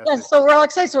fantastic. Yeah, so we're all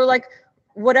excited. So we're like,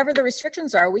 whatever the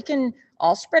restrictions are, we can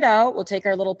all spread out. We'll take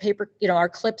our little paper, our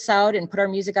clips out and put our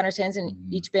music on our stands, and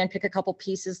each band pick a couple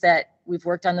pieces that we've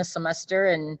worked on this semester,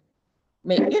 and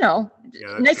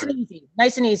nice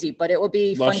and easy, but it will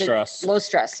be Low fun stress. Low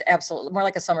stress. Absolutely. More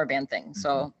like a summer band thing.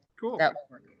 So cool. That will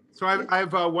work. So I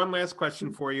have one last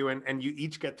question for you, and you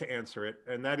each get to answer it.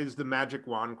 And that is the magic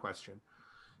wand question.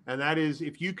 And that is,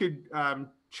 if you could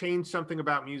change something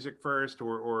about Music First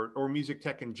or music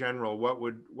tech in general, what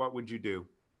would you do?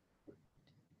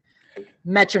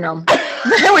 Metronome.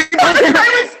 I was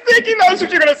thinking that's what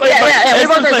you're going to say.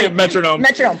 Yeah, metronome.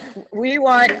 Metronome. We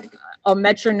want a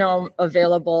metronome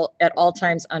available at all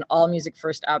times on all Music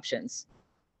First options.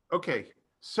 Okay,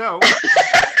 so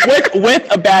with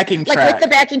a backing track, like with the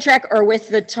backing track or with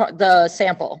the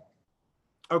sample.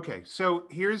 Okay, so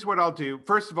here's what I'll do.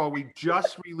 First of all, we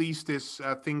just released this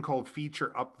thing called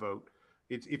Feature Upvote.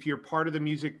 It's if you're part of the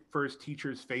Music First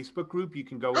Teachers Facebook group, you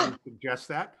can go and suggest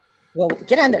that. Well,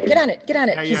 get on it.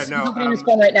 He's opening his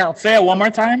phone right now. Say it one more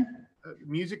time.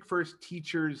 Music First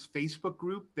Teachers Facebook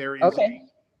group. There is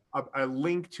a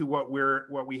link to what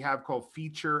we have called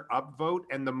Feature Upvote,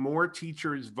 and the more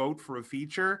teachers vote for a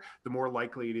feature, the more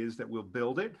likely it is that we'll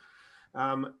build it.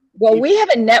 We have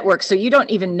a network, so you don't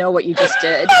even know what you just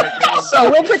did. So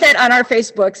we'll put that on our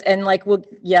Facebooks, and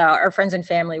our friends and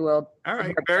family will. All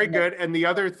right, very good. And the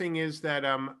other thing is that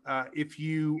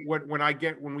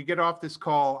when we get off this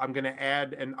call, I'm going to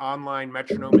add an online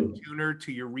metronome and tuner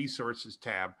to your resources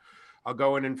tab. I'll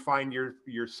go in and find your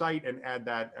site and add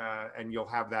that, and you'll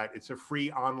have that. It's a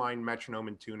free online metronome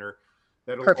and tuner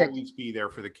that'll always be there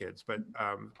for the kids. But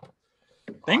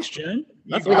thanks, Jen.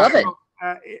 We love it.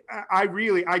 I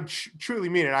truly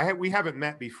mean it. We haven't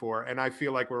met before, and I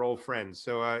feel like we're old friends.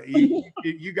 So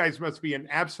you guys must be an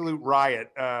absolute riot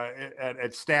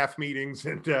at staff meetings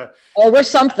and. We're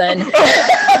something.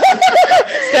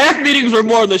 Staff meetings were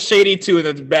more the shady two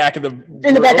in the back of the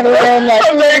room.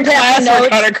 Like, class were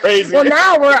kind of crazy. Well,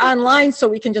 now we're online, so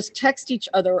we can just text each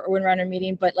other when we're on a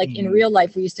meeting. But in real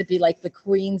life, we used to be like the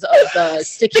queens of the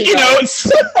sticky notes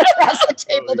across the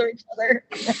table to each other.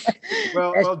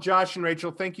 Well, Josh and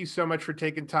Rachel, thank you so much for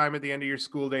taking time at the end of your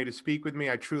school day to speak with me.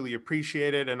 I truly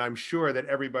appreciate it, and I'm sure that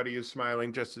everybody is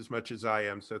smiling just as much as I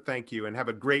am. So thank you, and have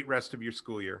a great rest of your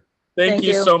school year. Thank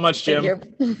you so much, Jim.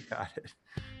 Got it.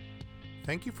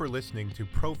 Thank you for listening to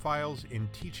Profiles in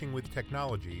Teaching with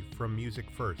Technology from Music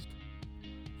First.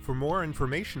 For more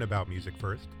information about Music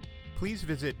First, please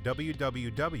visit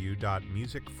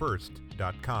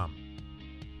www.musicfirst.com.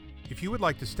 If you would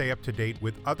like to stay up to date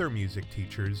with other music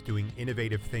teachers doing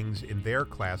innovative things in their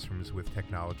classrooms with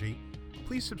technology,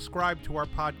 please subscribe to our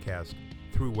podcast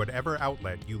through whatever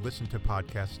outlet you listen to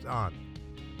podcasts on.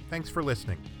 Thanks for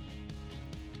listening.